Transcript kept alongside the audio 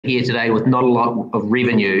here today with not a lot of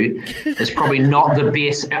revenue is probably not the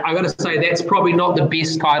best. I've got to say that's probably not the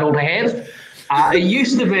best title to have. It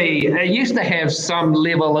used to have some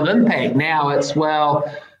level of impact. Now it's,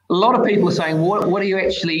 well, a lot of people are saying, what are you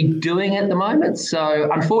actually doing at the moment? So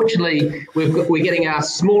unfortunately, we're getting a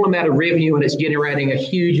small amount of revenue and it's generating a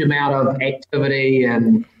huge amount of activity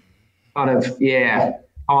and kind of,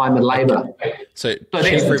 time and labour. So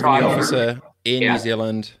Chief Revenue Officer, Air New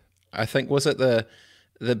Zealand, I think, was it the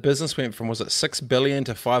business went from, was it 6 billion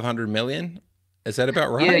to 500 million? Is that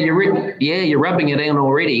about right? Yeah, you're rubbing it in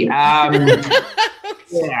already. No,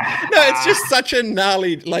 it's just such a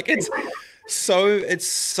gnarly, like it's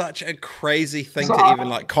such a crazy thing to even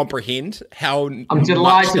like comprehend how. I'm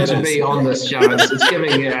delighted to be on this show. It's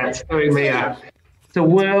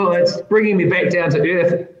bringing me back down to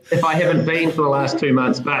earth if I haven't been for the last 2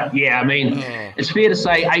 months. But yeah, I mean, It's fair to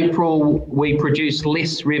say April we produced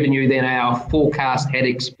less revenue than our forecast had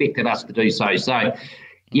expected us to do so. So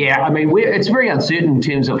yeah, I mean, it's very uncertain in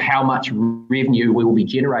terms of how much revenue we will be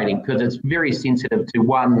generating because it's very sensitive to,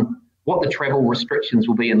 one, what the travel restrictions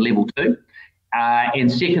will be in level 2, and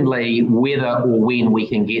secondly, whether or when we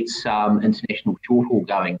can get some international short haul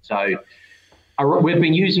going. So we've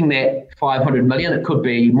been using that 500 million. It could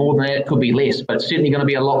be more than that, it could be less, but it's certainly going to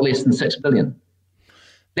be a lot less than 6 billion.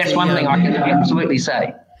 That's one thing I can absolutely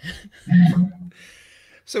say.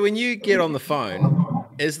 So when you get on the phone,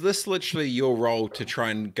 is this literally your role to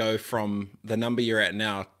try and go from the number you're at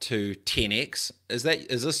now to 10x? Is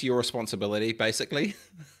this your responsibility, basically?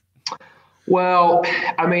 Well,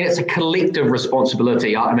 I mean, it's a collective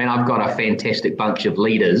responsibility. I mean, I've got a fantastic bunch of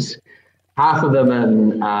leaders, half of them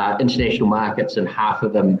in international markets and half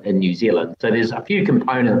of them in New Zealand. So there's a few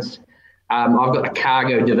components. I've got a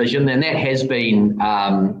cargo division, and that has been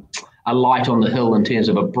a light on the hill in terms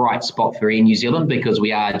of a bright spot for Air New Zealand because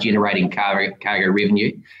we are generating cargo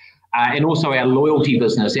revenue. And also our loyalty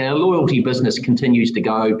business. Our loyalty business continues to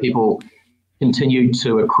go. People continue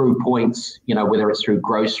to accrue points, whether it's through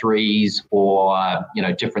groceries or,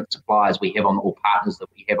 different suppliers we have or partners that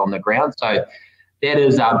we have on the ground. So that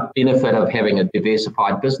is a benefit of having a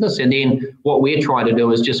diversified business. And then what we're trying to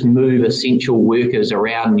do is just move essential workers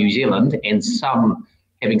around New Zealand and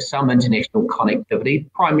having some international connectivity,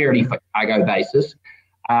 primarily for cargo basis.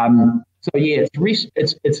 So yeah,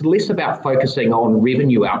 it's less about focusing on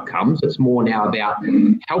revenue outcomes. It's more now about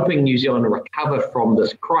helping New Zealand recover from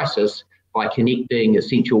this crisis by connecting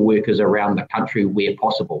essential workers around the country where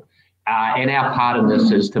possible. And our part in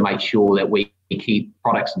this is to make sure that we keep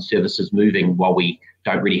products and services moving while we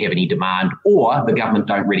don't really have any demand or the government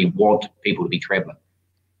don't really want people to be travelling.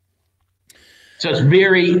 So it's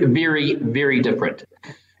very, very, very different.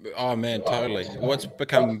 Oh man, totally. What's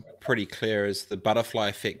become pretty clear is the butterfly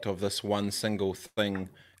effect of this one single thing.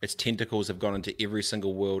 Its tentacles have gone into every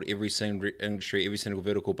single world, every single industry, every single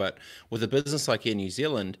vertical. But with a business like Air New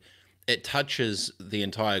Zealand, it touches the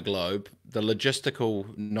entire globe. The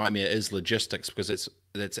logistical nightmare is logistics because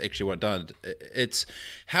that's actually what it does. It's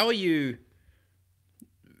how are you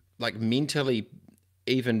like mentally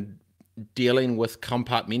even dealing with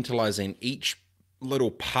compartmentalizing each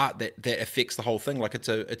little part that affects the whole thing? Like it's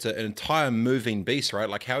an entire moving beast, right?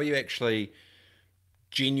 Like how are you actually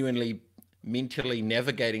genuinely mentally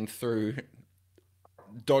navigating through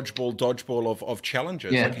dodgeball of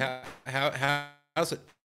challenges? Yeah. Like how's it?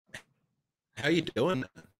 How are you doing?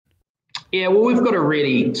 Yeah, well, we've got a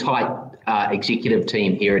really tight executive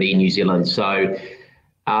team here at Air New Zealand. So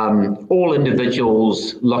all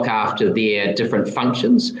individuals look after their different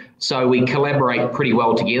functions. So we collaborate pretty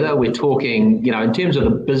well together. We're talking, in terms of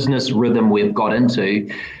the business rhythm we've got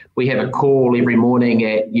into, we have a call every morning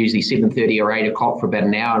at usually 7:30 or 8 o'clock for about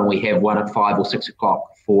an hour, and we have one at 5 or 6 o'clock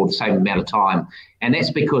for the same amount of time. And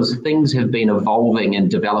that's because things have been evolving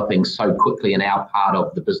and developing so quickly in our part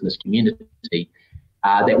of the business community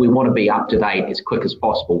that we want to be up to date as quick as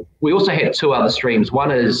possible. We also have two other streams.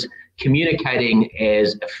 One is communicating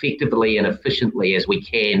as effectively and efficiently as we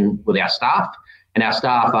can with our staff. And our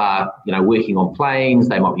staff are, working on planes.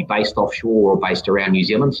 They might be based offshore or based around New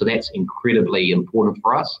Zealand. So that's incredibly important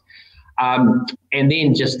for us. And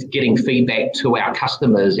then just getting feedback to our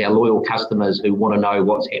customers, our loyal customers who want to know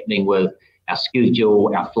what's happening with our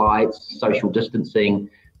schedule, our flights, social distancing,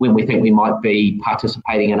 when we think we might be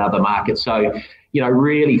participating in other markets. So,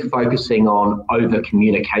 really focusing on over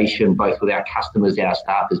communication, both with our customers and our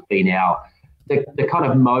staff, has been the kind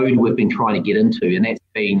of mode we've been trying to get into. And that's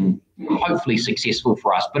been hopefully successful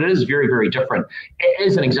for us, but it is very, very different.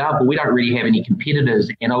 As an example, we don't really have any competitors,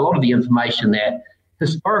 and a lot of the information that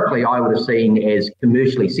historically I would have seen as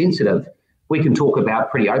commercially sensitive, we can talk about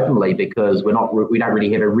pretty openly because we don't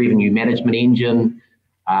really have a revenue management engine.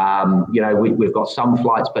 We've got some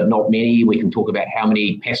flights, but not many. We can talk about how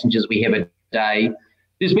many passengers we have a day.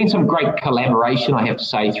 There's been some great collaboration, I have to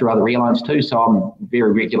say, through other airlines too. So I'm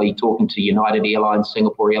very regularly talking to United Airlines,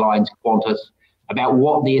 Singapore Airlines, Qantas, about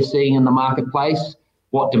what they're seeing in the marketplace,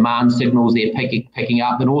 what demand signals they're picking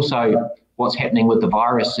up, and also what's happening with the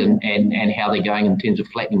virus and how they're going in terms of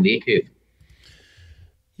flattening their curve.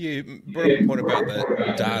 You brought up a point about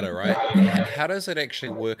the data, right? How does it actually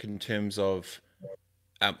work in terms of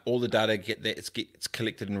all the data gets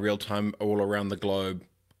collected in real time all around the globe,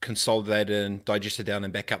 consolidated and digested down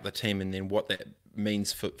and back up the team, and then what that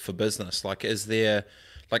means for business? Like, is there,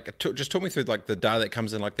 like, just talk me through like the data that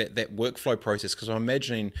comes in, like that workflow process, because I'm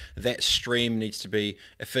imagining that stream needs to be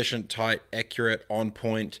efficient, tight, accurate, on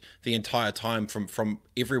point the entire time from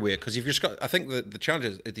everywhere, because you've just got, I think the challenge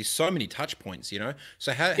is there's so many touch points,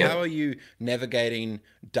 so how are you navigating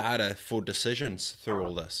data for decisions through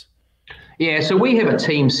all this? Yeah, so we have a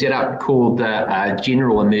team set up called the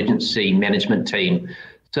General Emergency Management Team.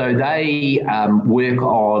 So they work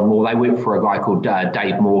for a guy called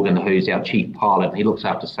Dave Morgan, who's our chief pilot, and he looks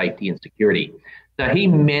after safety and security. So they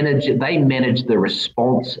manage the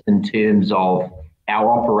response in terms of our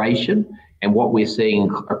operation and what we're seeing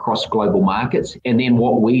across global markets. And then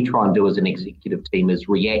what we try and do as an executive team is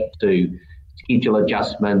react to schedule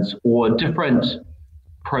adjustments or different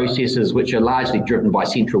processes which are largely driven by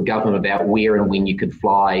central government about where and when you could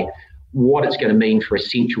fly, what it's going to mean for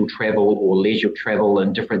essential travel or leisure travel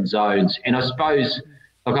in different zones. And I suppose,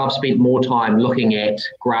 I've spent more time looking at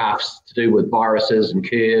graphs to do with viruses and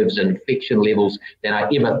curves and infection levels than I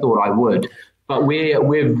ever thought I would. But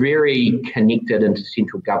we're very connected into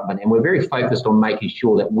central government, and we're very focused on making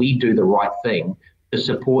sure that we do the right thing to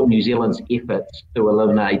support New Zealand's efforts to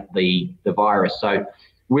eliminate the virus. So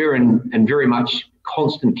we're in very much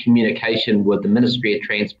constant communication with the Ministry of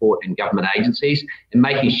Transport and government agencies, and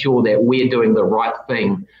making sure that we're doing the right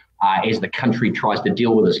thing as the country tries to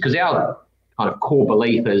deal with this. Because our kind of core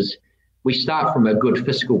belief is we start from a good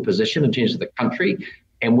fiscal position in terms of the country,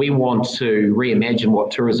 and we want to reimagine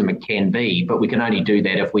what tourism can be, but we can only do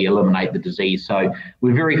that if we eliminate the disease. So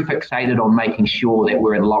we're very fixated on making sure that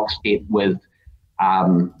we're in lockstep with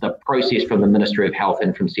the process from the Ministry of Health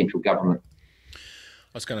and from central government.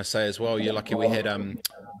 I was going to say as well, you're lucky we had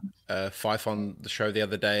Fife on the show the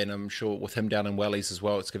other day, and I'm sure with him down in Wellies as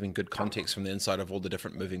well, it's giving good context from the inside of all the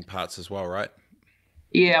different moving parts as well, right?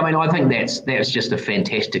 Yeah, I mean, I think that's just a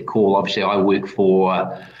fantastic call. Obviously, I worked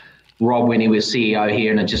for Rob when he was CEO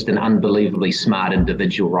here, and just an unbelievably smart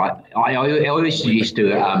individual, right? I always used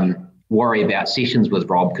to worry about sessions with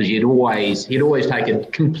Rob, because he'd always take a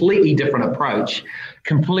completely different approach,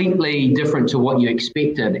 completely different to what you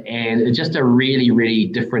expected, and just a really, really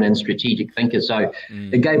different and strategic thinker. So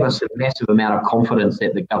it gave us a massive amount of confidence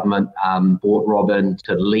that the government brought Rob in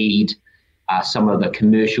to lead some of the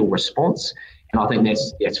commercial response. And I think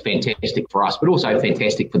that's fantastic for us, but also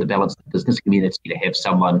fantastic for the balance of the business community to have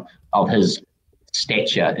someone of his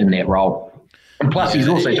stature in that role. And plus, he's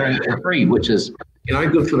also doing it for free, which is,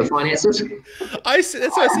 good for the finances. That's what I said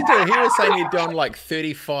to him. He was saying he'd done like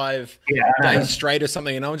 35 days straight or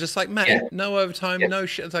something, and I was just like, mate, no overtime, no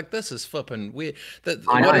shit. It's like, this is flipping weird.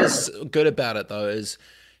 What is good about it, though, is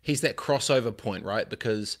he's that crossover point, right?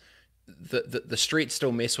 Because the streets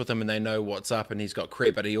still mess with him, and they know what's up, and he's got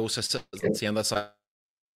credit, but he also sits on the other side,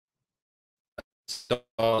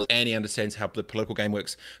 and he understands how the political game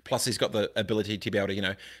works. Plus, he's got the ability to be able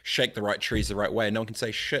to, shake the right trees the right way, and no one can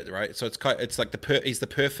say shit, right? So it's like he's the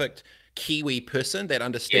perfect Kiwi person that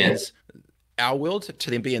understands our world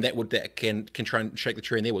to then be in that world that can try and shake the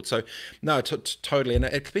tree in their world. So no, totally, and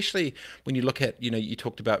especially when you look at, you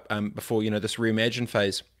talked about before, this reimagine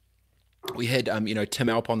phase. We had Tim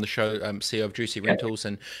Alp on the show, CEO of Juicy Rentals,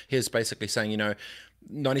 and he was basically saying,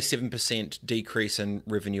 97% decrease in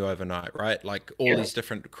revenue overnight, right? Like all these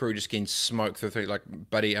different crew just getting smoked through, like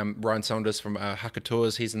buddy Ryan Saunders from Haka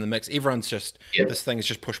Tours, he's in the mix. Everyone's just, this thing is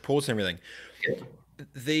just push pause and everything.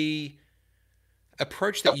 The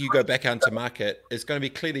approach that you go back out into market is going to be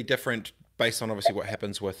clearly different based on obviously what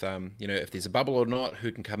happens with, if there's a bubble or not,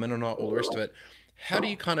 who can come in or not, all the rest of it. How do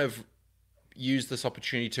you kind of use this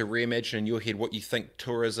opportunity to reimagine in your head what you think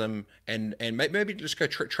tourism and maybe just go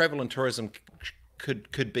travel and tourism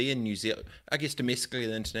could be in New Zealand, I guess domestically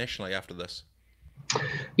and internationally after this?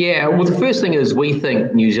 Yeah, well, the first thing is we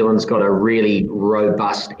think New Zealand's got a really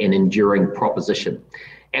robust and enduring proposition.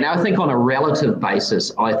 And I think on a relative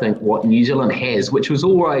basis, I think what New Zealand has, which was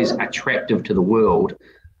always attractive to the world,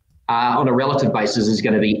 on a relative basis is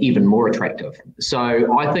going to be even more attractive.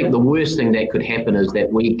 So I think the worst thing that could happen is that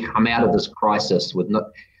we come out of this crisis with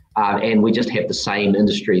and we just have the same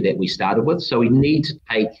industry that we started with. So we need to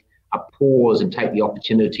take a pause and take the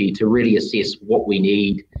opportunity to really assess what we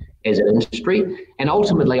need as an industry. And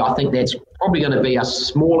ultimately, I think that's probably going to be a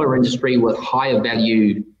smaller industry with higher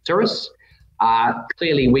value tourists.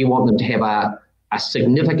 Clearly, we want them to have a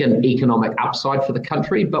significant economic upside for the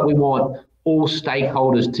country, but we want all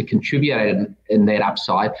stakeholders to contribute in that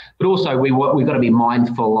upside. But also, we've got to be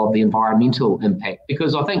mindful of the environmental impact,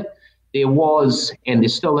 because I think there was, and there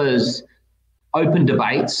still is, open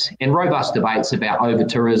debates and robust debates about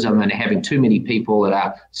over-tourism and having too many people at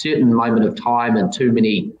a certain moment of time and too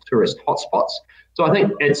many tourist hotspots. So I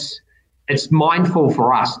think it's mindful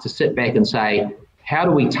for us to sit back and say, how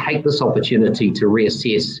do we take this opportunity to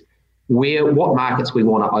reassess what markets we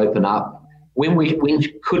want to open up, when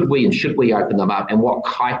could we and should we open them up, and what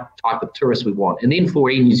type of tourists we want. And then for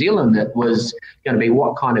Air New Zealand, it was going to be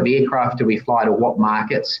what kind of aircraft do we fly to what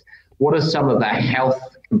markets, what are some of the health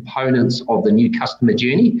components of the new customer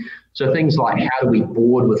journey. So things like, how do we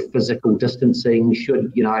board with physical distancing?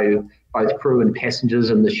 Should, both crew and passengers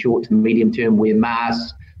in the short to medium term wear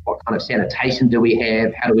masks? What kind of sanitation do we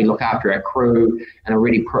have? How do we look after our crew in a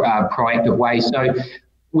really proactive way? So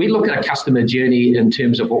we look at a customer journey in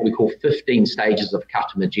terms of what we call 15 stages of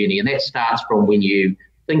customer journey. And that starts from when you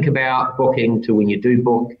think about booking, to when you do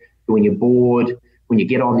book, to when you board, when you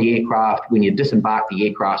get on the aircraft, when you disembark the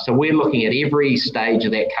aircraft. So we're looking at every stage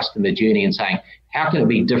of that customer journey and saying, how can it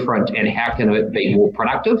be different and how can it be more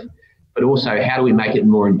productive? But also, how do we make it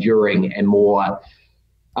more enduring and more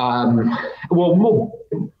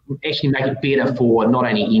actually make it better for not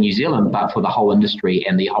only in New Zealand, but for the whole industry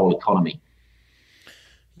and the whole economy.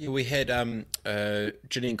 Yeah, we had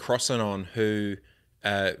Janine Crossan on, who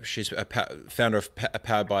she's a founder of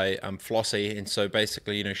Powered by Flossie, and so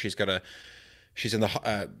basically, she's in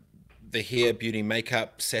the hair, beauty,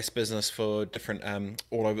 makeup, SaaS business for different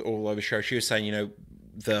all over show. She was saying,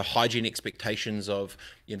 the hygiene expectations of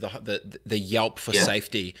the Yelp for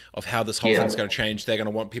safety of how this whole thing's going to change. They're going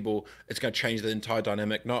to want people. It's going to change the entire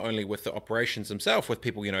dynamic, not only with the operations themselves, with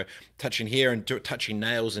people touching hair and touching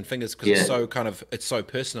nails and fingers, because it's so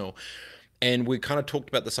personal. And we kind of talked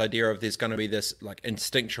about this idea of there's going to be this like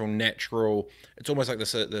instinctual, natural. It's almost like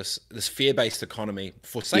this fear-based economy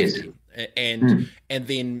for safety, and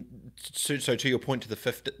then so to your point,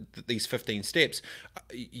 to these 15 steps,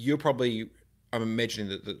 you're probably. I'm imagining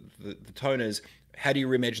that the tone is, how do you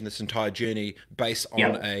reimagine this entire journey based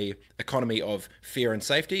on a economy of fear and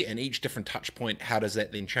safety, and each different touch point, how does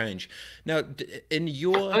that then change? Now,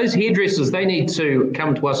 those hairdressers, they need to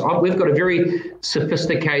come to us. We've got a very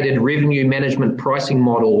sophisticated revenue management pricing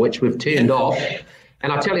model, which we've turned off.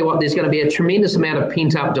 And I tell you what, there's going to be a tremendous amount of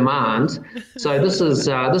pent-up demand. So this is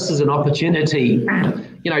an opportunity,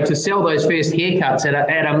 to sell those first haircuts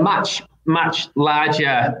at a much, much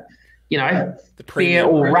larger the fair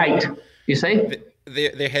or rate, you see?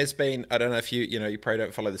 There has been, I don't know if you probably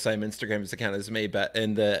don't follow the same Instagram account as me, but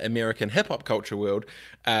in the American hip hop culture world,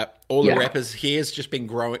 all the rappers' hair's just been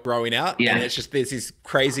growing out, and it's just, there's this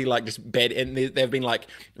crazy just bad, and they've been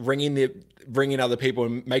ringing other people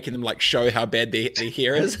and making them show how bad their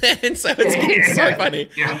hair is, and so it's so funny.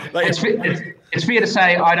 It's fair to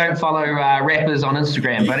say I don't follow rappers on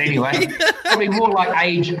Instagram, but anyway, probably more like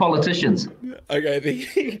aged politicians.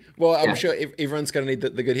 Okay, well, I'm sure everyone's going to need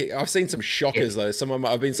the good hair. I've seen some shockers though.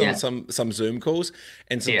 I've been on some Zoom calls,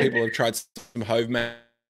 and some people have tried some Hove man.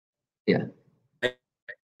 Yeah.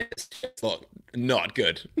 It's not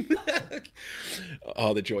good.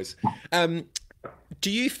 Oh, the joys. Do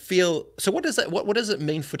you feel so? What does it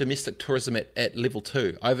mean for domestic tourism at level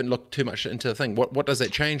 2? I haven't looked too much into the thing. What does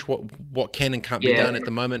that change? What can and can't be done at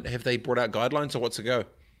the moment? Have they brought out guidelines, or what's the go?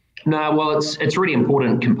 No, well, it's a really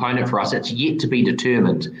important component for us. It's yet to be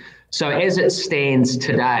determined. So as it stands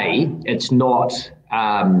today, it's not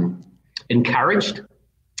encouraged,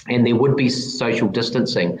 and there would be social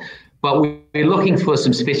distancing. But we're looking for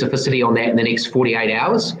some specificity on that in the next 48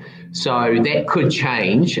 hours. So that could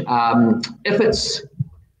change. If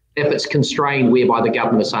it's constrained, whereby the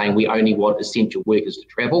government is saying we only want essential workers to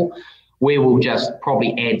travel, we will just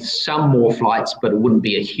probably add some more flights, but it wouldn't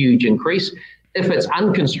be a huge increase. If it's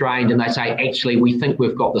unconstrained and they say, actually, we think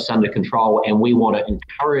we've got this under control and we want to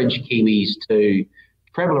encourage Kiwis to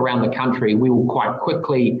travel around the country, we will quite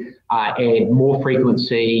quickly add more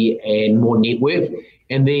frequency and more network.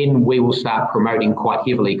 And then we will start promoting quite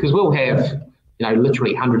heavily, because we'll have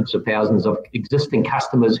literally hundreds of thousands of existing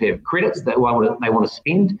customers who have credits that they want to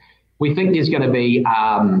spend. We think there's going to be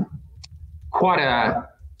quite a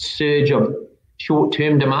surge of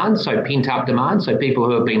short-term demand, so pent-up demand. So people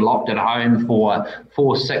who have been locked at home for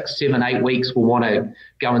 4, 6, 7, 8 weeks will want to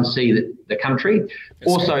go and see the country.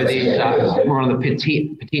 Also, there's more on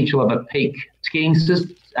the potential of a peak skiing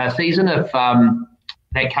season if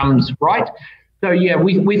that comes right. So yeah,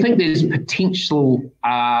 we think there's potential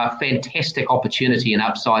fantastic opportunity and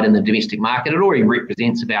upside in the domestic market. It already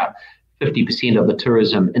represents about 50% of the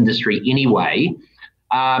tourism industry anyway.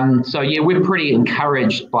 So yeah, we're pretty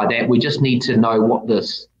encouraged by that. We just need to know what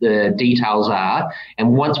the details are,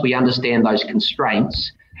 and once we understand those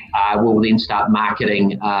constraints, we'll then start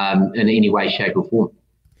marketing in any way, shape, or form.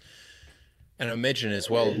 And I imagine as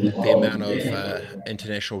well the amount of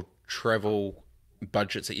international travel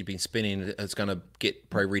budgets that you've been spending is going to get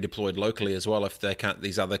probably redeployed locally as well if they can't,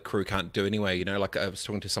 these other crew can't do anyway. You know, like I was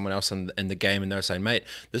talking to someone else in the game and they were saying, mate,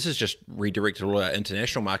 this is just redirected all our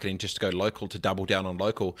international marketing just to go local, to double down on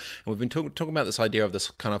local. And we've been talking about this idea of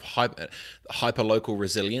this kind of hyper local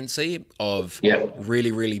resiliency of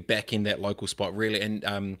really, really backing that local spot really.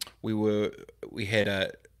 And we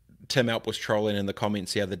had Tim Alp was trolling in the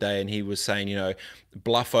comments the other day and he was saying, you know,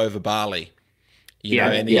 bluff over Bali. You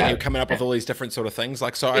know, and you're coming up with all these different sort of things.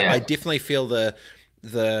 Like, so I definitely feel the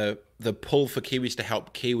pull for Kiwis to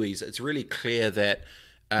help Kiwis. It's really clear that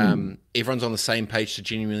everyone's on the same page to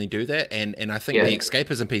genuinely do that. And I think the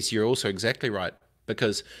escapism piece, you're also exactly right,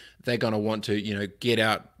 because they're going to want to, you know, get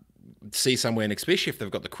out, see somewhere, and especially if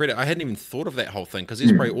they've got the credit. I hadn't even thought of that whole thing, because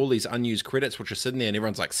there's probably all these unused credits which are sitting there and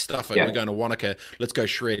everyone's like, stuff it, we're going to Wanaka, let's go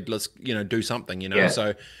shred, let's, you know, do something, you know.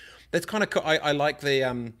 So that's kind of cool. I like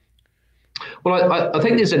the Well, I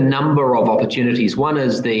think there's a number of opportunities. One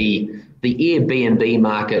is the Airbnb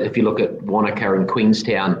market, if you look at Wanaka and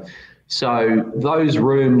Queenstown. So those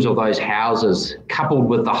rooms or those houses, coupled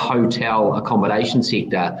with the hotel accommodation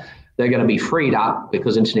sector, they're going to be freed up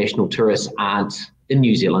because international tourists aren't in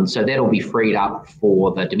New Zealand. So that'll be freed up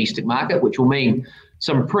for the domestic market, which will mean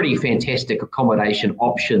some pretty fantastic accommodation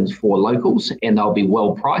options for locals, and they'll be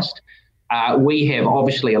well priced. We have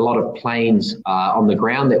obviously a lot of planes on the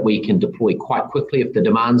ground that we can deploy quite quickly if the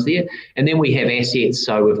demand's there. And then we have assets.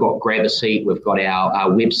 So we've got Grab a Seat, we've got our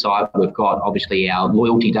website, we've got obviously our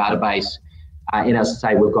loyalty database. And as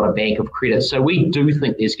I say, we've got a bank of credit. So we do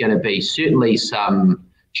think there's going to be certainly some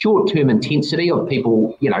short-term intensity of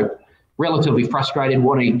people, you know, relatively frustrated,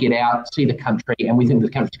 wanting to get out, see the country. And we think the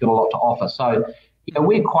country's got a lot to offer. So you know,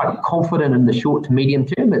 we're quite confident in the short to medium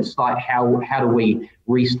term. It's like how do we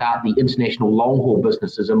restart the international long haul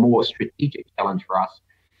business is a more strategic challenge for us.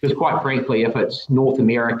 Because quite frankly, if it's North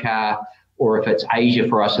America or if it's Asia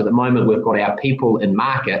for us, at the moment we've got our people in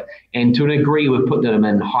market, and to a degree we've put them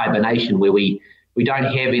in hibernation where we don't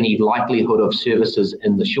have any likelihood of services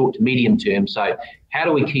in the short to medium term. So how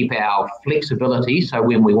do we keep our flexibility so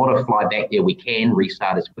when we want to fly back there, we can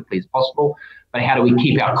restart as quickly as possible? But how do we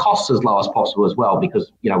keep our costs as low as possible as well? Because,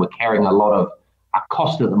 you know, we're carrying a lot of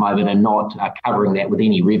cost at the moment and not covering that with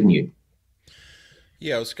any revenue.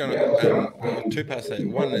 Yeah, I was going to two parts of that.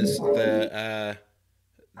 One is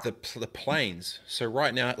the planes. So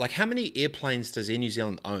right now, like, how many airplanes does Air New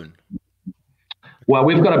Zealand own? Well,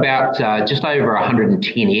 we've got about just over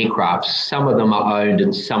 110 aircraft. Some of them are owned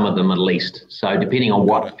and some of them are leased. So depending on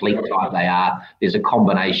what fleet type they are, there's a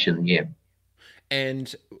combination,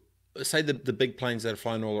 And say the big planes that are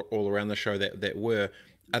flying all around the show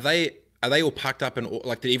are they all parked up, and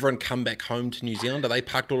like, did everyone come back home to New Zealand? Are they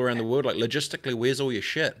parked all around the world? Like, logistically, where's all your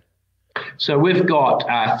shit? So we've got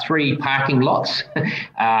 3 parking lots.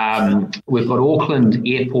 We've got Auckland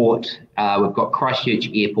Airport, we've got Christchurch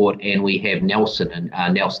Airport, and we have Nelson.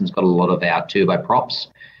 And Nelson's got a lot of our turboprops.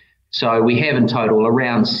 So we have in total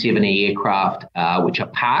around 70 aircraft which are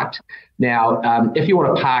parked. Now, if you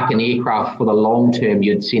want to park an aircraft for the long term,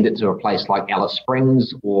 you'd send it to a place like Alice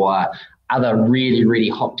Springs or other really, really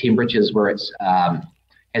hot temperatures where it's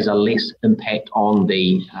has a less impact on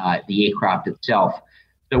the aircraft itself.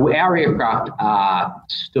 So our aircraft are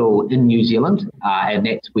still in New Zealand, and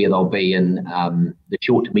that's where they'll be in the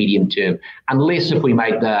short to medium term, unless if we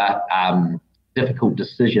make the difficult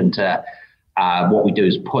decision to what we do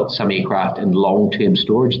is put some aircraft in long-term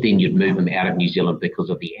storage, then you'd move them out of New Zealand because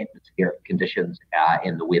of the atmospheric conditions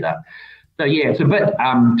and the weather. So yeah, it's a bit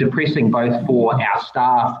depressing both for our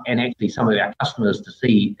staff and actually some of our customers to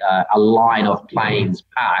see a line of planes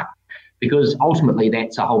parked, because ultimately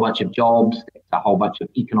that's a whole bunch of jobs, that's a whole bunch of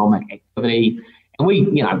economic activity. And we,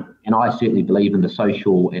 you know, and I certainly believe in the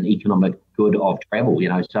social and economic good of travel, you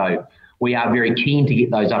know, so we are very keen to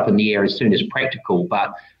get those up in the air as soon as practical,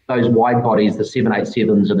 but those wide bodies, the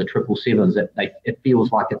 787s and the 777s, it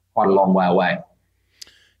feels like it's quite a long way away.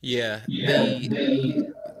 Yeah.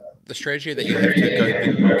 the strategy that you have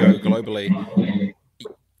to go globally,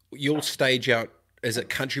 you'll stage out, is it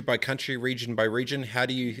country by country, region by region? How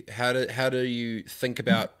do you think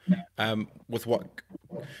about with what,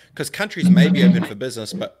 because countries may be open for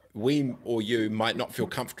business, but we or you might not feel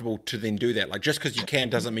comfortable to then do that. Like, just because you can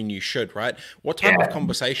doesn't mean you should, right? What type of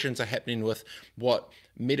conversations are happening with what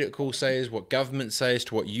medical says, what government says,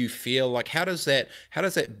 to what you feel? Like, how does that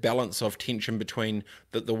balance of tension between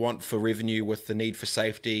the want for revenue with the need for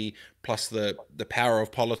safety, plus the power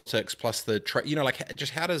of politics, plus like,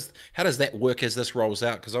 just how does that work as this rolls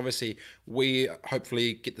out? Because obviously we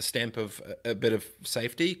hopefully get the stamp of a bit of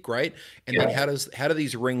safety, great, and then how do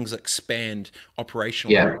these rings expand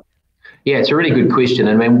operationally? Yeah, it's a really good question.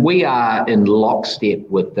 I mean, we are in lockstep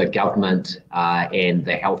with the government and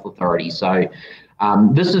the health authority. So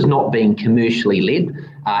this is not being commercially led,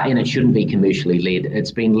 and it shouldn't be commercially led. It's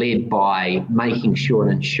been led by making sure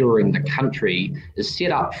and ensuring the country is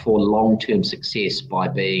set up for long-term success by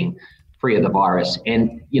being free of the virus.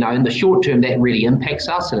 And, in the short term, that really impacts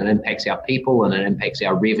us, and it impacts our people, and it impacts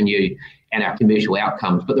our revenue and our commercial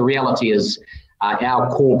outcomes. But the reality is, our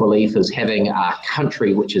core belief is having a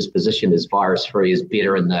country which is positioned as virus-free is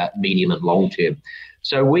better in the medium and long term.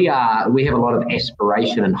 So we have a lot of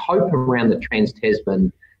aspiration and hope around the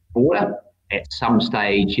Trans-Tasman border. At some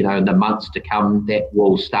stage, in the months to come, that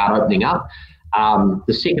will start opening up.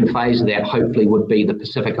 The second phase of that hopefully would be the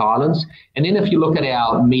Pacific Islands. And then if you look at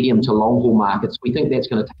our medium to long haul markets, we think that's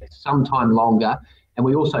going to take some time longer. And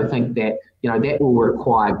we also think that, that will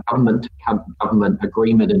require government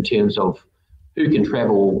agreement in terms of who can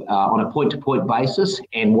travel on a point-to-point basis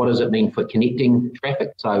and what does it mean for connecting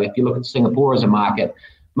traffic. So if you look at Singapore as a market,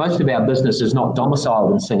 most of our business is not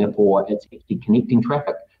domiciled in Singapore, it's actually connecting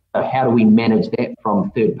traffic. So how do we manage that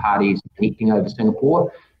from third parties connecting over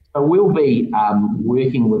Singapore? So we'll be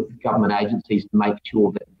working with government agencies to make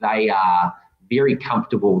sure that they are very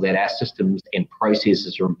comfortable that our systems and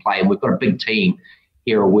processes are in play. And we've got a big team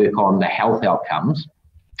here to work on the health outcomes.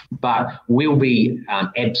 But we'll be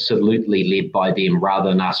absolutely led by them rather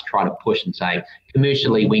than us trying to push and say,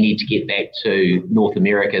 commercially, we need to get back to North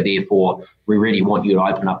America, therefore, we really want you to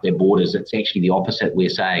open up their borders. It's actually the opposite. We're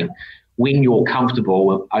saying, when you're comfortable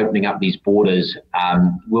with opening up these borders,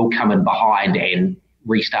 we'll come in behind and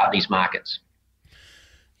restart these markets.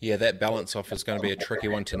 Yeah, that balance off is going to be a tricky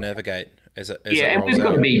one to navigate and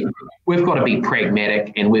we've got to be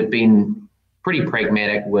pragmatic, and we've been pretty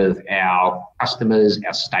pragmatic with our customers,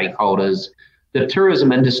 our stakeholders, the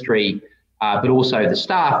tourism industry, but also the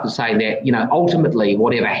staff, to say that, ultimately,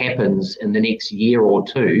 whatever happens in the next year or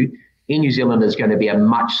two, Air New Zealand is going to be a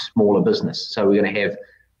much smaller business. So we're going to have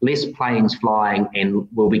less planes flying and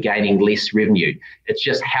we'll be gaining less revenue. It's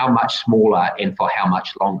just how much smaller and for how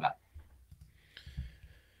much longer.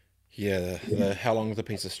 Yeah, the how long the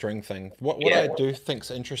piece of string thing. What I do think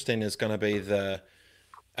is interesting is going to be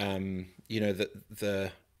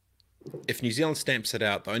if New Zealand stamps it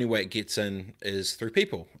out, the only way it gets in is through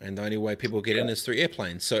people, and the only way people get in is through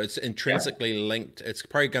airplanes. So it's intrinsically linked. It's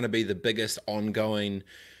probably going to be the biggest ongoing,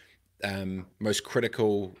 most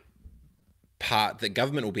critical part that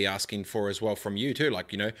government will be asking for as well from you too.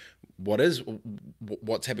 Like,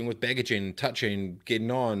 what's happening with baggaging, touching, getting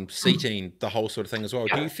on, seating, the whole sort of thing as well.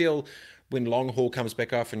 Do you feel when long haul comes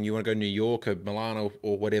back off and you want to go to New York or Milan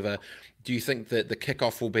or whatever, do you think that the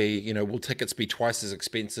kickoff will be, will tickets be twice as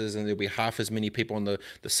expensive and there'll be half as many people on the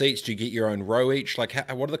seats? Do you get your own row each? Like,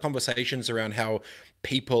 what are the conversations around how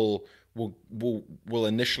people will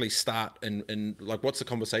initially start, and like, what's the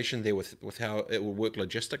conversation there with how it will work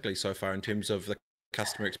logistically so far in terms of the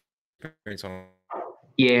customer experience on?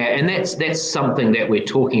 Yeah, and that's something that we're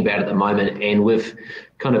talking about at the moment, and we've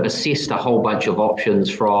kind of assessed a whole bunch of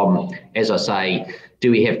options from, as I say,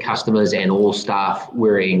 do we have customers and all staff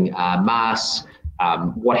wearing masks?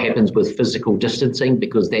 What happens with physical distancing?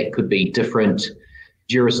 Because that could be different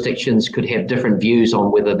jurisdictions could have different views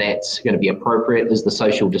on whether that's going to be appropriate. Is the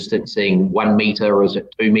social distancing 1 meter or is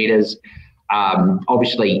it 2 meters?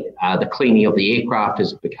 Obviously, the cleaning of the aircraft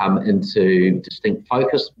has become into distinct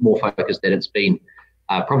focus, more focus than it's been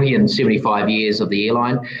probably in 75 years of the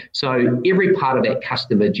airline. So every part of that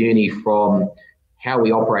customer journey, from how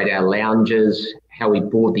we operate our lounges, how we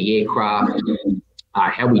board the aircraft,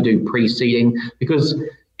 how we do pre-seating, because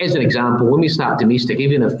as an example, when we start domestic,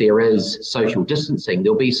 even if there is social distancing,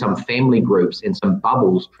 there'll be some family groups and some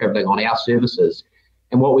bubbles travelling on our services.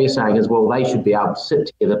 And what we're saying is, well, they should be able to sit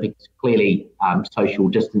together because clearly social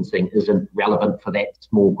distancing isn't relevant for that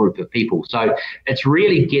small group of people. So it's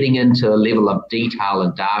really getting into a level of detail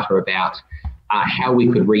and data about how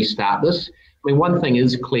we could restart this. I mean, one thing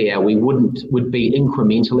is clear: would be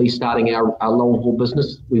incrementally starting our long haul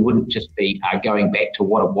business. We wouldn't just be going back to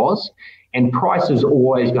what it was, and price is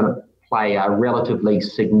always going to play a relatively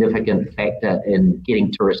significant factor in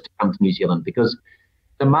getting tourists to come to New Zealand, because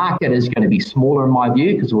the market is going to be smaller in my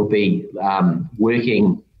view, because we'll be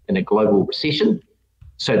working in a global recession.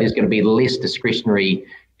 So there's going to be less discretionary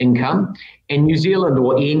income. And New Zealand,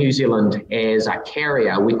 or Air New Zealand as a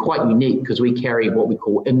carrier, we're quite unique because we carry what we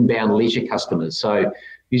call inbound leisure customers. So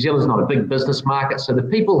New Zealand's not a big business market. So the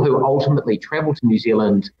people who ultimately travel to New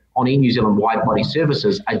Zealand on Air New Zealand wide body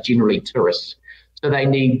services are generally tourists. So they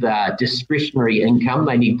need the discretionary income.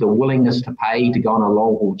 They need the willingness to pay to go on a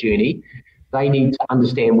long haul journey. They need to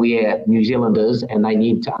understand where New Zealand is, and they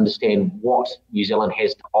need to understand what New Zealand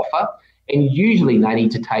has to offer. And usually they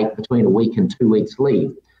need to take between a week and 2 weeks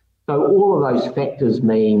leave. So all of those factors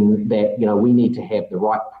mean that, we need to have the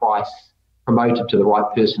right price promoted to the right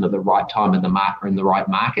person at the right time in the market, in the right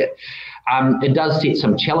market. It does set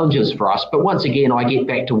some challenges for us, but once again, I get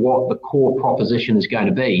back to what the core proposition is going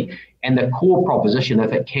to be. And the core proposition,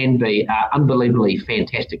 if it can be an unbelievably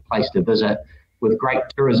fantastic place to visit with great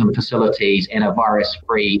tourism facilities and a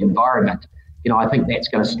virus-free environment, I think that's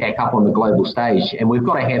going to stack up on the global stage. And we've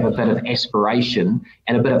got to have a bit of aspiration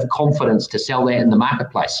and a bit of confidence to sell that in the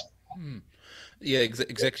marketplace. Yeah,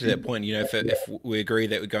 exactly that point. If we agree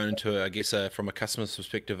that we're going into, I guess, from a customer's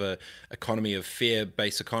perspective, a economy of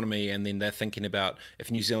fare-based economy, and then they're thinking about if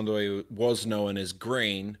New Zealand was known as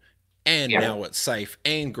green, and now it's safe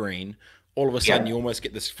and green, all of a sudden you almost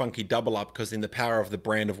get this funky double up, because then the power of the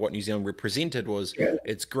brand of what New Zealand represented was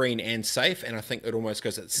it's green and safe, and I think it almost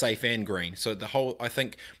goes it's safe and green. So I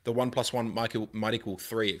think the 1 + 1 might equal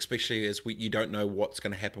 3, especially as you don't know what's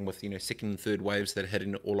going to happen with second and third waves that are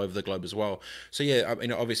hitting all over the globe as well. So yeah, I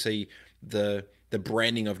mean, obviously the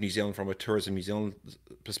branding of New Zealand from a Tourism New Zealand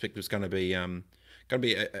perspective is going to be a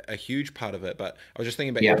huge part of it. But I was just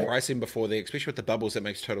thinking about your pricing before there, especially with the bubbles. That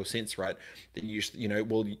makes total sense, right? That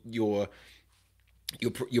your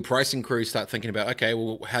pricing crew start thinking about, okay,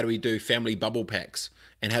 well, how do we do family bubble packs,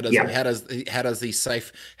 and how does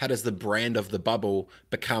the brand of the bubble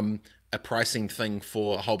become a pricing thing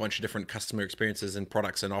for a whole bunch of different customer experiences and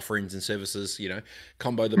products and offerings and services?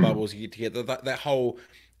 Combo the bubbles, you get together that whole.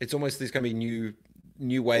 It's almost, there's going to be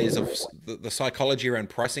new ways of the psychology around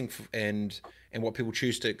pricing and what people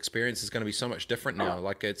choose to experience is going to be so much different now.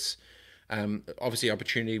 Like it's obviously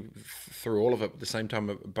opportunity through all of it, at the same time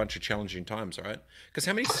a bunch of challenging times, right? Because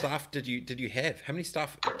how many staff did you have? How many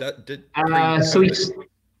staff did so we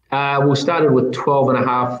started with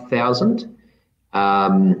 12,500,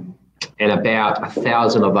 and about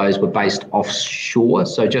 1,000 of those were based offshore,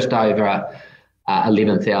 so just over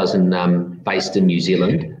 11,000 based in New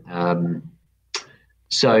Zealand.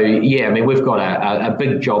 So yeah, I mean, we've got a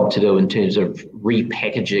big job to do in terms of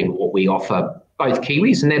repackaging what we offer both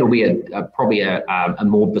Kiwis, and that'll be probably a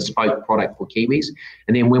more bespoke product for Kiwis.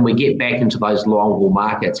 And then when we get back into those long haul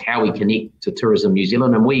markets, how we connect to Tourism New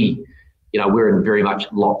Zealand, and we're in very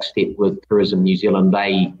much lockstep with Tourism New Zealand.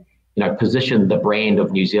 They position the brand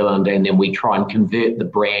of New Zealand, and then we try and convert the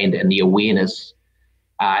brand and the awareness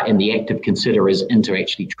and the active considerers into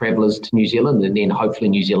actually travellers to New Zealand, and then hopefully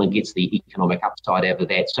New Zealand gets the economic upside out of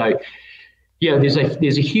that. So yeah, there's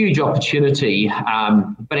a huge opportunity,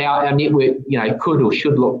 but our network, could or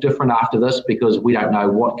should look different after this, because we don't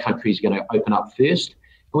know what country is going to open up first.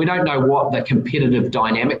 We don't know what the competitive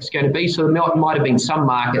dynamic is going to be. So there might have been some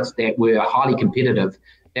markets that were highly competitive,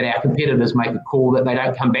 that our competitors make a call that they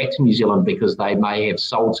don't come back to New Zealand because they may have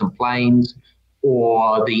sold some planes,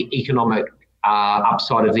 or the economic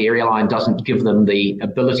upside of the airline doesn't give them the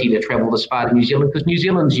ability to travel this far to New Zealand, because New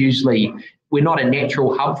Zealand's we're not a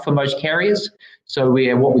natural hub for most carriers. So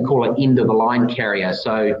we're what we call an end of the line carrier.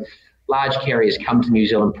 So large carriers come to New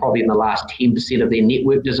Zealand probably in the last 10% of their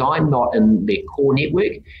network design, not in their core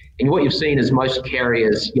network. And what you've seen is most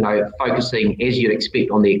carriers, focusing, as you'd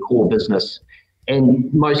expect, on their core business.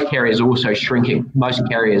 And most carriers are also shrinking. Most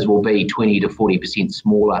carriers will be 20 to 40%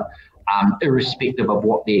 smaller, irrespective of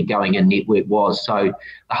what their going in network was. So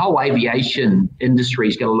the whole aviation industry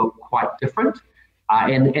is going to look quite different.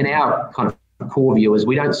 And our kind of core view is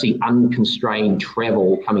we don't see unconstrained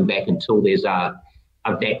travel coming back until there's a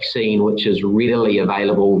vaccine which is readily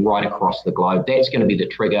available right across the globe. That's going to be the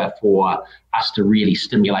trigger for us to really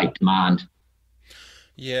stimulate demand.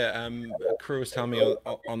 Yeah, crew was telling me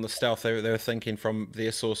on the Stealth, they were thinking from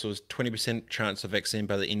their source was 20% chance of vaccine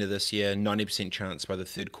by the end of this year, 90% chance by the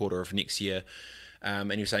third quarter of next year.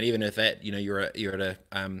 And you're saying even if that, you're at a,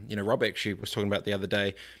 Rob actually was talking about the other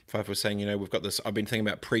day, was saying, we've got this, I've been thinking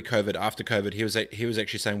about pre-COVID, after COVID. He was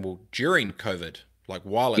actually saying, well, during COVID, Like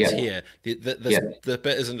while it's here, the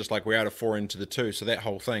bit isn't just like we're out of 4 into the 2, so that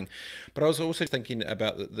whole thing. But I was also thinking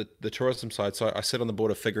about the tourism side. So I sit on the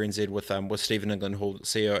board of Figure NZ with Stephen England Hall,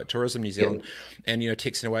 CEO at Tourism New Zealand, and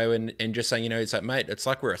texting away and just saying, it's like, mate, it's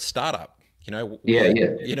like we're a startup.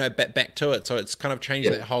 Back to it. So it's kind of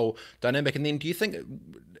changed that whole dynamic. And then do you think,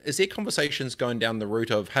 is there conversations going down the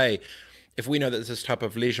route of, hey, if we know that there's this type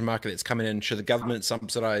of leisure market that's coming in, should the government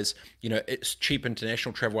subsidize, it's cheap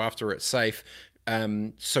international travel after it's safe,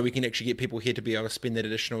 so we can actually get people here to be able to spend that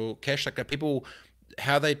additional cash? Like,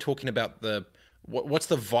 how are they talking about what's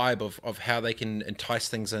the vibe of how they can entice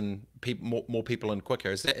things in, more people in quicker?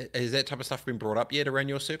 Has that type of stuff been brought up yet around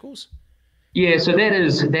your circles? Yeah, so that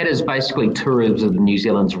is basically Tourism New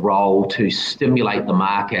Zealand's role to stimulate the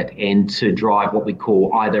market and to drive what we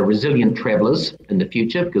call either resilient travellers in the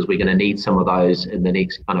future, because we're going to need some of those in the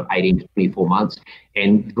next kind of 18 to 24 months,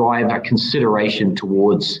 and drive a consideration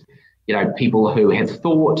towards people who have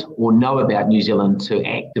thought or know about New Zealand to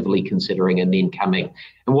actively considering and then coming.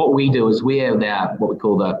 And what we do is we're what we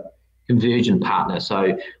call the conversion partner.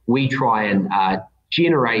 So we try and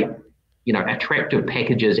generate attractive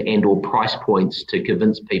packages and or price points to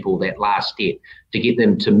convince people that last step, to get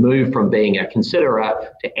them to move from being a considerer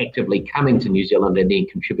to actively coming to New Zealand and then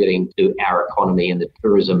contributing to our economy and the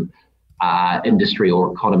tourism industry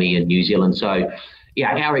or economy in New Zealand. So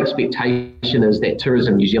our expectation is that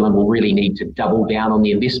Tourism New Zealand will really need to double down on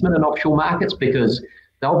the investment in offshore markets, because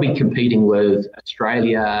they'll be competing with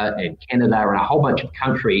Australia and Canada and a whole bunch of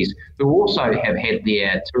countries who also have had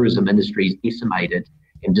their tourism industries decimated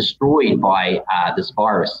and destroyed by this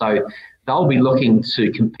virus. So they'll be looking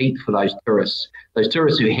to compete for those tourists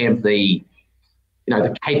who have the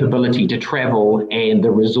capability to travel and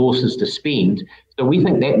the resources to spend. So we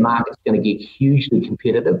think that market's going to get hugely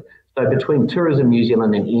competitive. So between Tourism New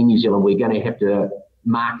Zealand and Air New Zealand, we're going to have to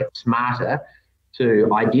market smarter to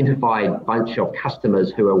identify a bunch of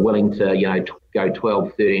customers who are willing to go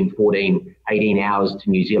 12, 13, 14, 18 hours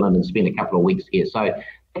to New Zealand and spend a couple of weeks here. So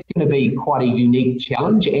it's going to be quite a unique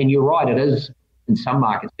challenge, and you're right, it is in some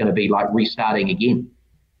markets going to be like restarting again.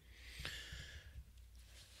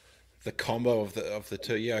 The combo of the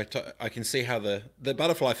two, I can see how the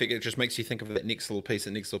butterfly effect, it just makes you think of that next little piece.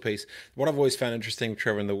 What I've always found interesting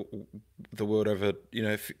traveling the world over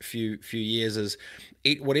few years is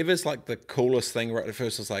whatever's like the coolest thing right at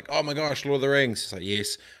first is like, oh my gosh, Lord of the Rings, it's like,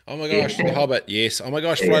 yes. Oh my gosh, The Hobbit, yes. Oh my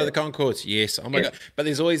gosh, Flight of the Conchords, yes. Oh my god. But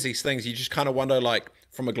there's always these things you just kind of wonder, like,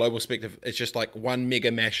 from a global perspective, it's just like one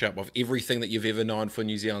mega mashup of everything that you've ever known for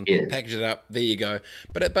New Zealand. Package it up, there you go.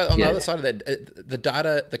 But on the other side of that, the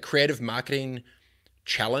data, the creative marketing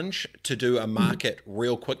challenge to do a market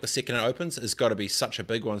real quick the second it opens has got to be such a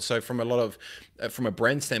big one. So from a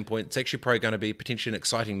brand standpoint, it's actually probably going to be potentially an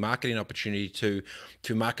exciting marketing opportunity to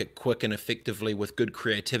market quick and effectively with good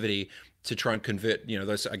creativity, to try and convert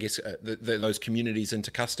those, I guess, those communities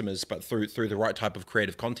into customers, but through the right type of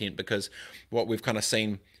creative content. Because what we've kind of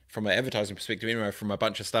seen from an advertising perspective, anyway, from a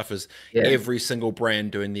bunch of stuff, is every single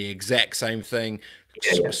brand doing the exact same thing.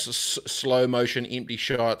 Slow motion, empty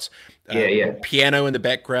shots, piano in the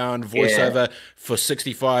background, voiceover for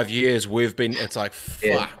 65 years. We've been, it's like,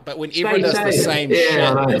 fuck. But when everyone does the same shit,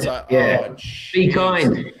 it's like, oh, be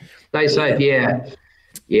kind. Stay safe.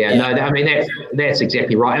 No, I mean, that's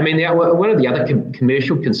exactly right. I mean, one of the other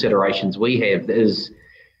commercial considerations we have is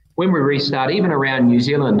when we restart, even around New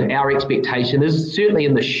Zealand, our expectation is certainly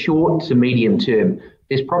in the short to medium term,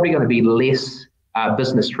 there's probably going to be less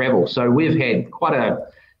business travel. So we've had quite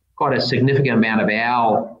a significant amount of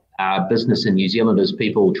our business in New Zealand as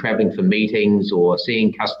people traveling for meetings or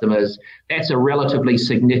seeing customers. That's a relatively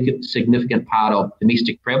significant part of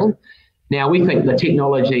domestic travel. Now, we think the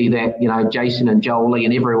technology that, Jason and Jolie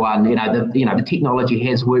and everyone, the technology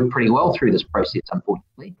has worked pretty well through this process,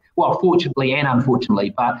 unfortunately. Well, fortunately and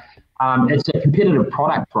unfortunately, but it's a competitive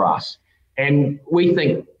product for us. And we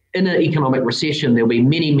think in an economic recession, there'll be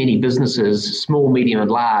many, many businesses, small, medium and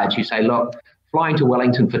large, who say, look, flying to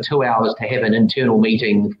Wellington for 2 hours to have an internal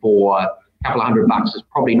meeting for a couple of $100 is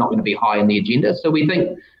probably not going to be high on the agenda. So we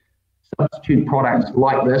think substitute products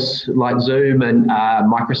like this, like Zoom and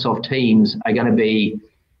Microsoft Teams, are going to be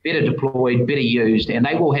better deployed, better used, and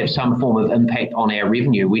they will have some form of impact on our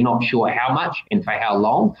revenue. We're not sure how much and for how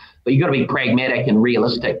long, but you've got to be pragmatic and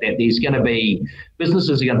realistic that there's going to be,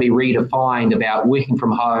 businesses are going to be redefined about working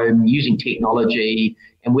from home, using technology,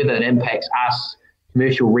 and whether it impacts us,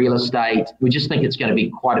 commercial real estate. We just think it's going to be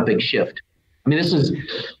quite a big shift. I mean,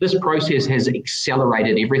 this process has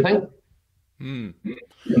accelerated everything.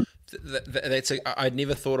 I'd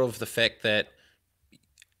never thought of the fact that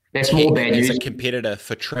That's more bad as news. a competitor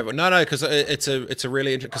for travel. No, because it's a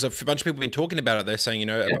really because a bunch of people have been talking about it. They're saying,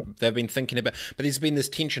 they've been thinking about, but there's been this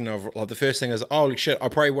tension of like the first thing is, oh shit, I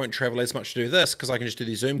probably won't travel as much to do this because I can just do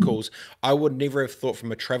these Zoom calls. I would never have thought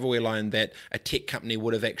from a travel airline that a tech company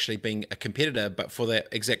would have actually been a competitor, but for that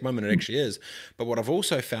exact moment, it actually is. But what I've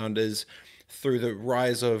also found is through the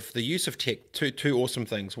rise of the use of tech, two awesome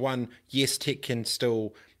things. One, yes, tech can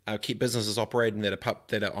still keep businesses operating that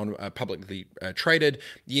are on publicly traded.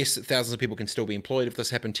 Yes, thousands of people can still be employed. If this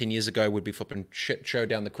happened 10 years ago, would be flipping shit show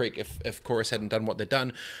down the creek if Chorus hadn't done what they've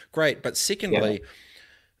done. Great. But secondly,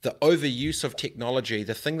 the overuse of technology,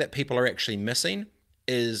 the thing that people are actually missing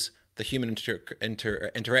is the human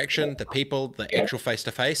interaction, the people, the actual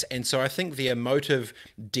face-to-face. And so I think the emotive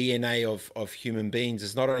DNA of human beings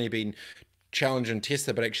has not only been challenged and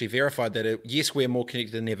tested, but actually verified that yes, we're more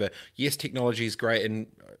connected than ever. Yes, technology is great and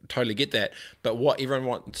totally get that. But what everyone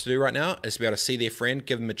wants to do right now is to be able to see their friend,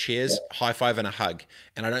 give them a cheers, high five, and a hug.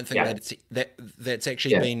 And I don't think that's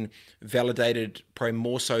actually been validated probably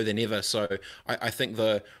more so than ever. So I think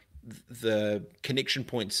the connection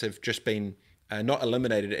points have just been not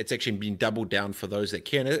eliminated. It's actually been doubled down for those that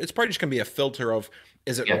care. And it's probably just going to be a filter of,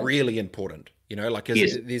 is it really important?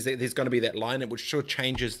 There's going to be that line which sort of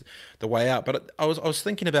changes the way out. But I was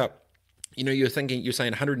thinking about, you're saying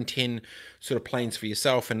 110 sort of planes for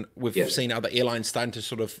yourself, and we've seen other airlines starting to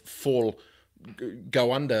sort of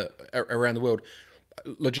go under around the world.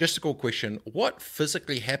 Logistical question: what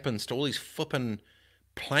physically happens to all these flipping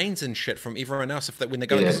planes and shit from everyone else when they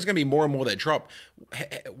go? Because there's going to be more and more that drop.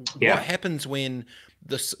 What happens when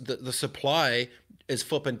the supply is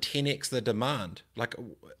flipping 10x the demand?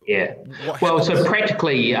 So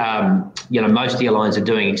practically, most airlines are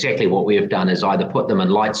doing exactly what we have done, is either put them in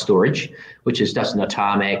light storage, which is just in a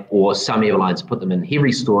tarmac, or some airlines put them in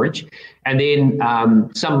heavy storage. And then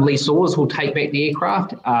some lessors will take back the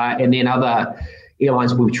aircraft, and then other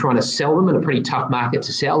airlines will be trying to sell them in a pretty tough market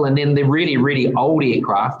to sell. And then the really, really old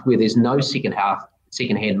aircraft where there's no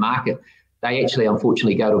second-hand market, they actually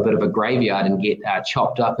unfortunately go to a bit of a graveyard and get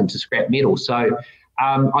chopped up into scrap metal. So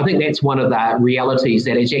I think that's one of the realities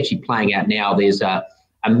that is actually playing out now. There's a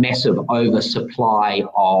massive oversupply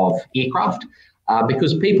of aircraft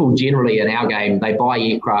because people generally in our game, they buy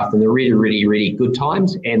aircraft in the really, really, really good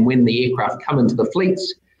times. And when the aircraft come into the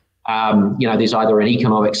fleets, there's either an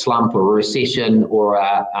economic slump or a recession or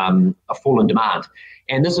a fall in demand.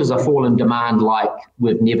 And this is a fall in demand like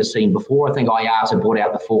we've never seen before. I think IATA brought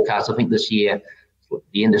out the forecast. I think this year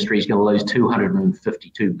the industry is going to lose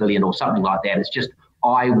 252 billion or something like that. It's just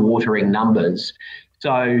eye-watering numbers.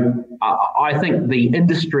 So I think the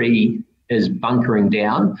industry is bunkering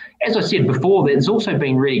down. As I said before, there's also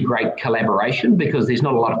been really great collaboration because there's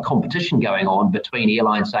not a lot of competition going on between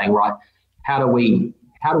airlines saying, right, how do we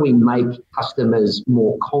make customers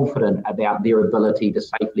more confident about their ability to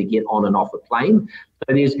safely get on and off a plane?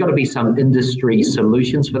 So there's got to be some industry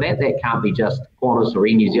solutions for that. That can't be just Qantas or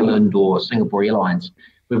Air New Zealand or Singapore Airlines.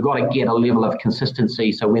 We've got to get a level of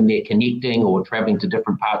consistency so when they're connecting or traveling to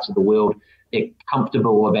different parts of the world, they're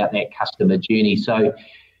comfortable about that customer journey. So,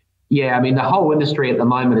 the whole industry at the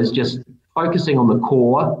moment is just focusing on the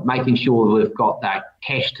core, making sure we've got that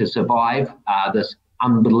cash to survive this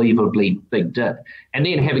unbelievably big dip, and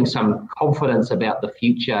then having some confidence about the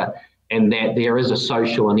future and that there is a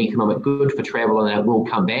social and economic good for travel and it will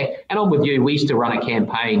come back. And I'm with you, we used to run a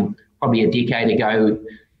campaign probably a decade ago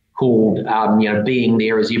called being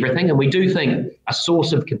there is everything. And we do think a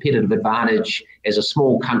source of competitive advantage as a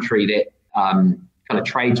small country that kind of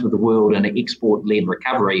trades with the world in an export-led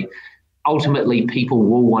recovery, ultimately people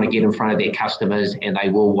will want to get in front of their customers and they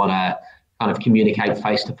will want to kind of communicate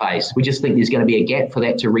face to face. We just think there's going to be a gap for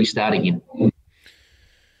that to restart again.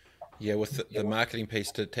 Yeah, with the marketing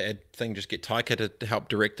piece to add thing, just get Taika to help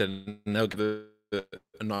direct it, and they'll give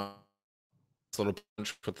a nice little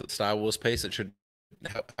punch with the Star Wars piece. It should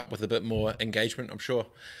help with a bit more engagement, I'm sure.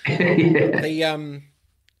 Do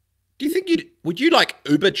you think would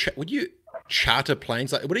you charter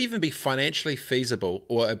planes? Like, would it even be financially feasible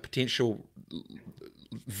or a potential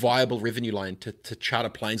viable revenue line to charter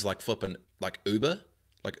planes like Uber,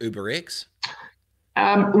 like UberX?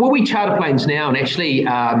 We charter planes now, and actually,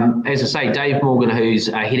 as I say, Dave Morgan, who's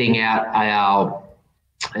heading out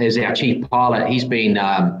as our chief pilot, he's been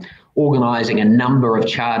organising a number of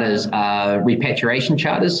charters, repatriation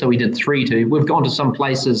charters. So we did 3 we've gone to some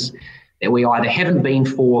places that we either haven't been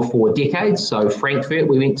for decades. So Frankfurt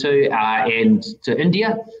we went to, and to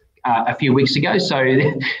India a few weeks ago. So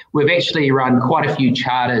we've actually run quite a few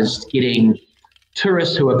charters getting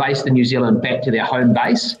tourists who are based in New Zealand back to their home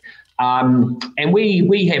base. And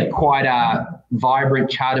we have quite a vibrant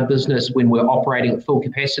charter business when we're operating at full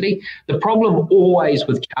capacity. The problem always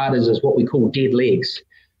with charters is what we call dead legs.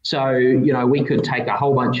 So, we could take a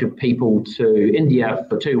whole bunch of people to India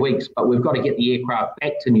for 2 weeks, but we've got to get the aircraft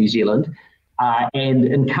back to New Zealand. And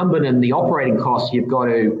incumbent in the operating costs, you've got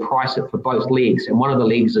to price it for both legs. And one of the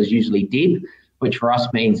legs is usually dead, which for us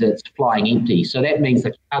means it's flying empty. So that means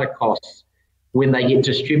the charter costs, when they get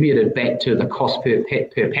distributed back to the cost per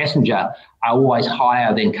passenger, are always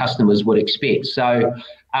higher than customers would expect. So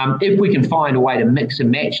if we can find a way to mix and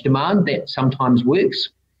match demand, that sometimes works.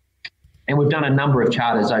 And we've done a number of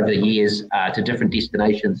charters over the years to different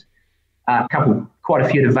destinations. Quite a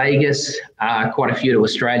few to Vegas, quite a few to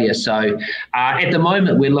Australia. So at the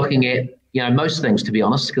moment, we're looking at most things, to be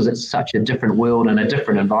honest, because it's such a different world and a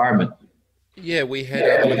different environment. Yeah, we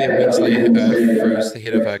had Olivia Winsley, who's the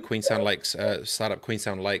head of Queenstown Lakes, startup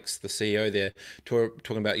Queenstown Lakes, the CEO there,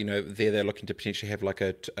 talking about they're looking to potentially have like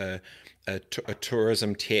a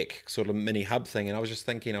tourism tech sort of mini hub thing. And I was just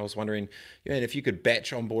thinking, I was wondering, if you could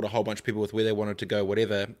batch on board a whole bunch of people with where they wanted to go,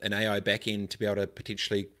 whatever, an AI back end to be able to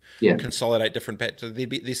potentially consolidate different batches.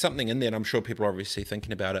 There's something in there, and I'm sure people are obviously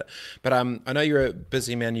thinking about it. But I know you're a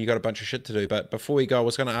busy man, you got a bunch of shit to do. But before we go, I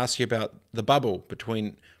was going to ask you about the bubble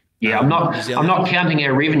between. Yeah, I'm not counting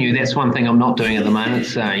our revenue. That's one thing I'm not doing at the moment.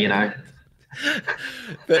 So I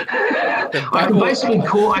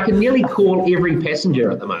can nearly call every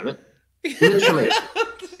passenger at the moment, literally,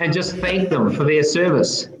 and just thank them for their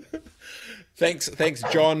service. Thanks,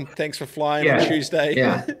 John. Thanks for flying on Tuesday.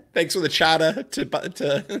 Yeah. Thanks for the charter to back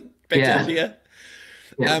to India.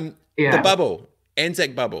 The bubble,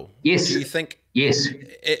 Anzac bubble. Yes. Do you think? Yes.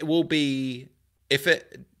 It will be, if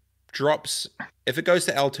it drops, if it goes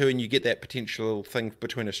to L2 and you get that potential thing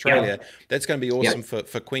between Australia, that's going to be awesome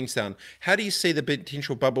for Queenstown. How do you see the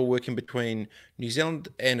potential bubble working between New Zealand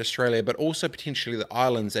and Australia, but also potentially the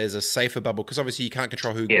islands as a safer bubble? Because obviously you can't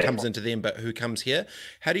control who comes into them, but who comes here.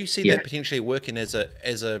 How do you see that potentially working as a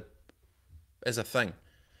thing?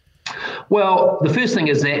 Well, the first thing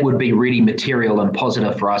is that would be really material and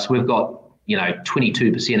positive for us. We've got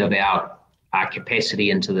 22% of our capacity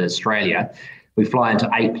into Australia. We fly into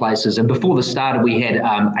 8 places, and before the start, we had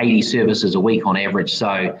 80 services a week on average.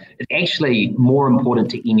 So it's actually more important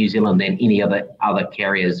to Air New Zealand than any other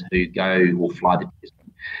carriers who go or fly the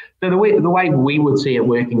distance. So the way we would see it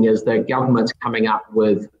working is the government's coming up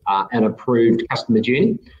with an approved customer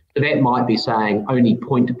journey. So that might be saying only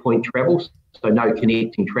point-to-point travel, so no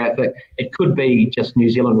connecting traffic. It could be just New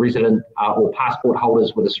Zealand resident or passport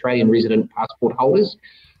holders with Australian resident passport holders.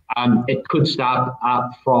 It could start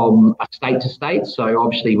up from a state to state. So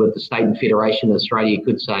obviously with the state and federation of Australia, you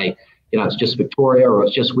could say, it's just Victoria, or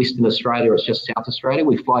it's just Western Australia, or it's just South Australia.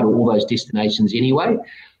 We fly to all those destinations anyway.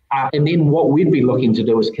 And then what we'd be looking to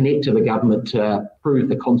do is connect to the government to prove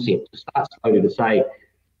the concept, to start slowly to say,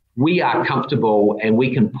 we are comfortable and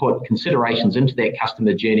we can put considerations into that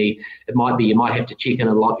customer journey. It might be, you might have to check in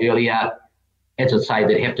a lot earlier. As I say,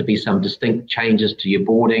 there'd have to be some distinct changes to your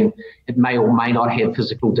boarding. It may or may not have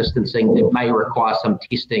physical distancing. It may require some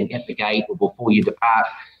testing at the gate or before you depart.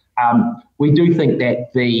 We do think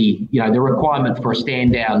that the requirement for a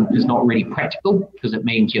stand down is not really practical, because it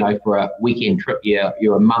means, for a weekend trip,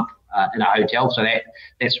 you're a month in a hotel. So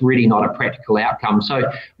that's really not a practical outcome.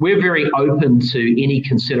 So we're very open to any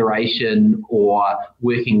consideration or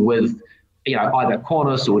working with either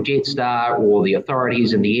Qantas or Jetstar or the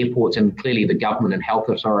authorities in the airports, and clearly the government and health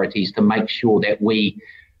authorities, to make sure that we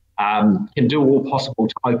can do all possible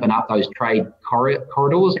to open up those trade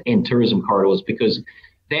corridors and tourism corridors, because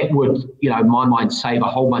that would, in my mind, save a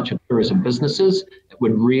whole bunch of tourism businesses. It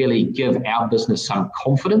would really give our business some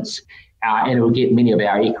confidence, and it would get many of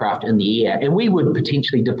our aircraft in the air. And we would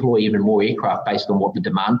potentially deploy even more aircraft based on what the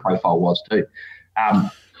demand profile was too.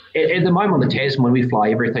 At the moment on the Tasman, we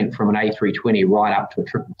fly everything from an A320 right up to a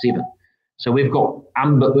 777. So we've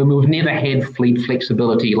never had fleet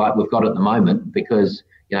flexibility like we've got at the moment, because,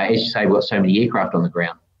 as you say, we've got so many aircraft on the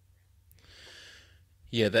ground.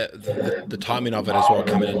 Yeah, the timing of it as well,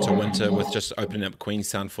 coming into winter with just opening up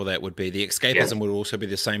Queenstown for that, would be the escapism would also be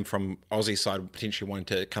the same from Aussie side, potentially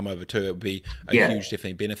wanting to come over too. It would be a huge,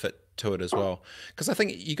 definitely benefit to it as well. Because I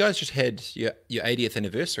think you guys just had your 80th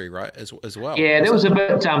anniversary, right, as well? Yeah, that was a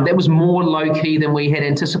bit, that was more low key than we had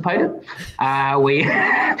anticipated. We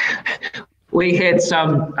had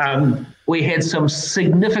some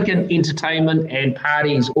significant entertainment and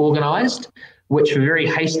parties organised, which were very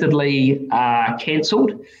hastily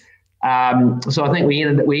cancelled. So I think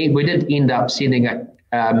we did end up sending a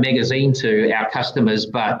magazine to our customers,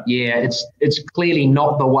 but it's clearly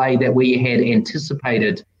not the way that we had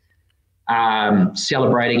anticipated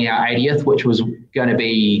celebrating our 80th, which was going to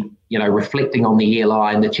be reflecting on the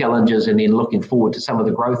airline, the challenges, and then looking forward to some of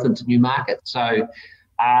the growth into new markets. So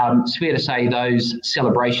it's fair to say those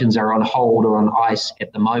celebrations are on hold or on ice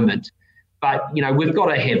at the moment. But, we've got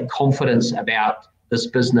to have confidence about this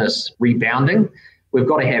business rebounding. We've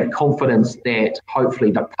got to have confidence that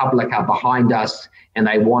hopefully the public are behind us and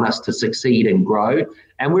they want us to succeed and grow.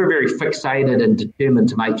 And we're very fixated and determined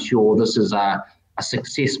to make sure this is a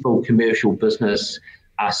successful commercial business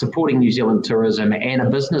supporting New Zealand tourism, and a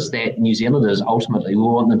business that New Zealanders ultimately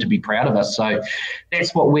will want them to be proud of us. So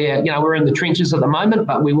that's what we're in the trenches at the moment,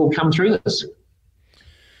 but we will come through this.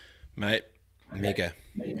 Mate, mega.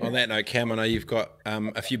 On that note, Cam, I know you've got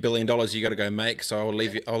a few $1 billion you got to go make, so I'll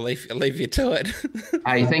leave you to it.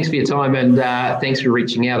 Hey, thanks for your time, and thanks for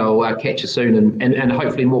reaching out. I'll catch you soon, and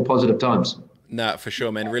hopefully more positive times. No, for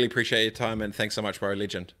sure, man. Really appreciate your time, and thanks so much, bro.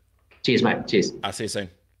 Legend. Cheers, mate. Cheers. I'll see you soon.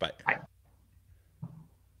 Bye. Bye.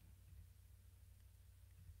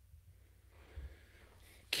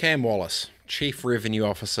 Cam Wallace, Chief Revenue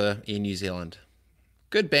Officer in New Zealand.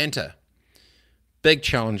 Good banter. Big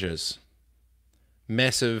challenges.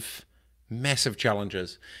 Massive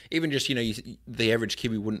challenges. Even just, the average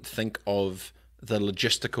Kiwi wouldn't think of the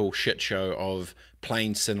logistical shit show of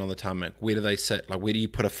planes sitting on the tarmac. Where do they sit? Like, where do you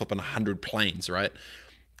put a flipping 100 planes, right?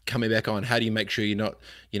 Coming back on, how do you make sure you're not,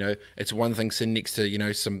 it's one thing sitting next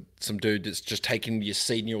to, some dude that's just taking your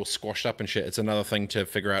seat and you're all squashed up and shit. It's another thing to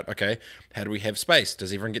figure out, okay, how do we have space?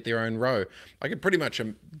 Does everyone get their own row? I can pretty much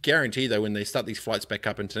guarantee, though, when they start these flights back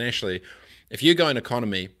up internationally, if you go in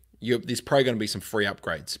economy, there's probably going to be some free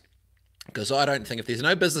upgrades. Because I don't think if there's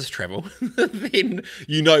no business travel, then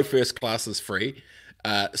first class is free.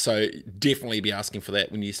 So definitely be asking for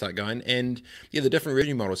that when you start going. And the different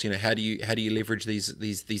revenue models, how do you leverage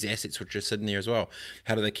these assets which are sitting there as well?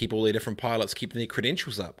 How do they keep all their different pilots keeping their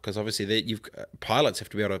credentials up? Because obviously pilots have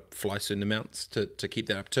to be able to fly certain amounts to keep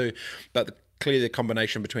that up too. But clearly the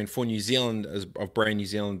combination between for New Zealand of Brand New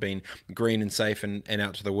Zealand being green and safe and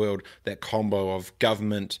out to the world, that combo of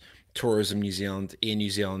government, tourism New Zealand, Air New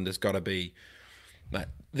Zealand has got to be,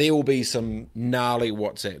 there will be some gnarly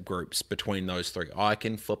WhatsApp groups between those three. I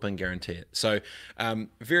can flip and guarantee it. So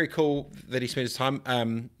very cool that he spent his time.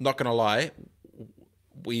 Not going to lie,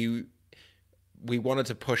 we wanted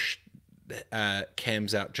to push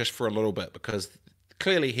Cam's out just for a little bit because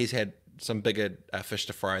clearly he's had some bigger fish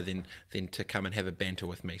to fry than to come and have a banter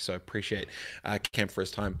with me. So appreciate Cam for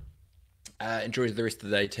his time. Enjoy the rest of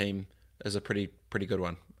the day, team. It was a pretty good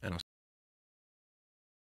one.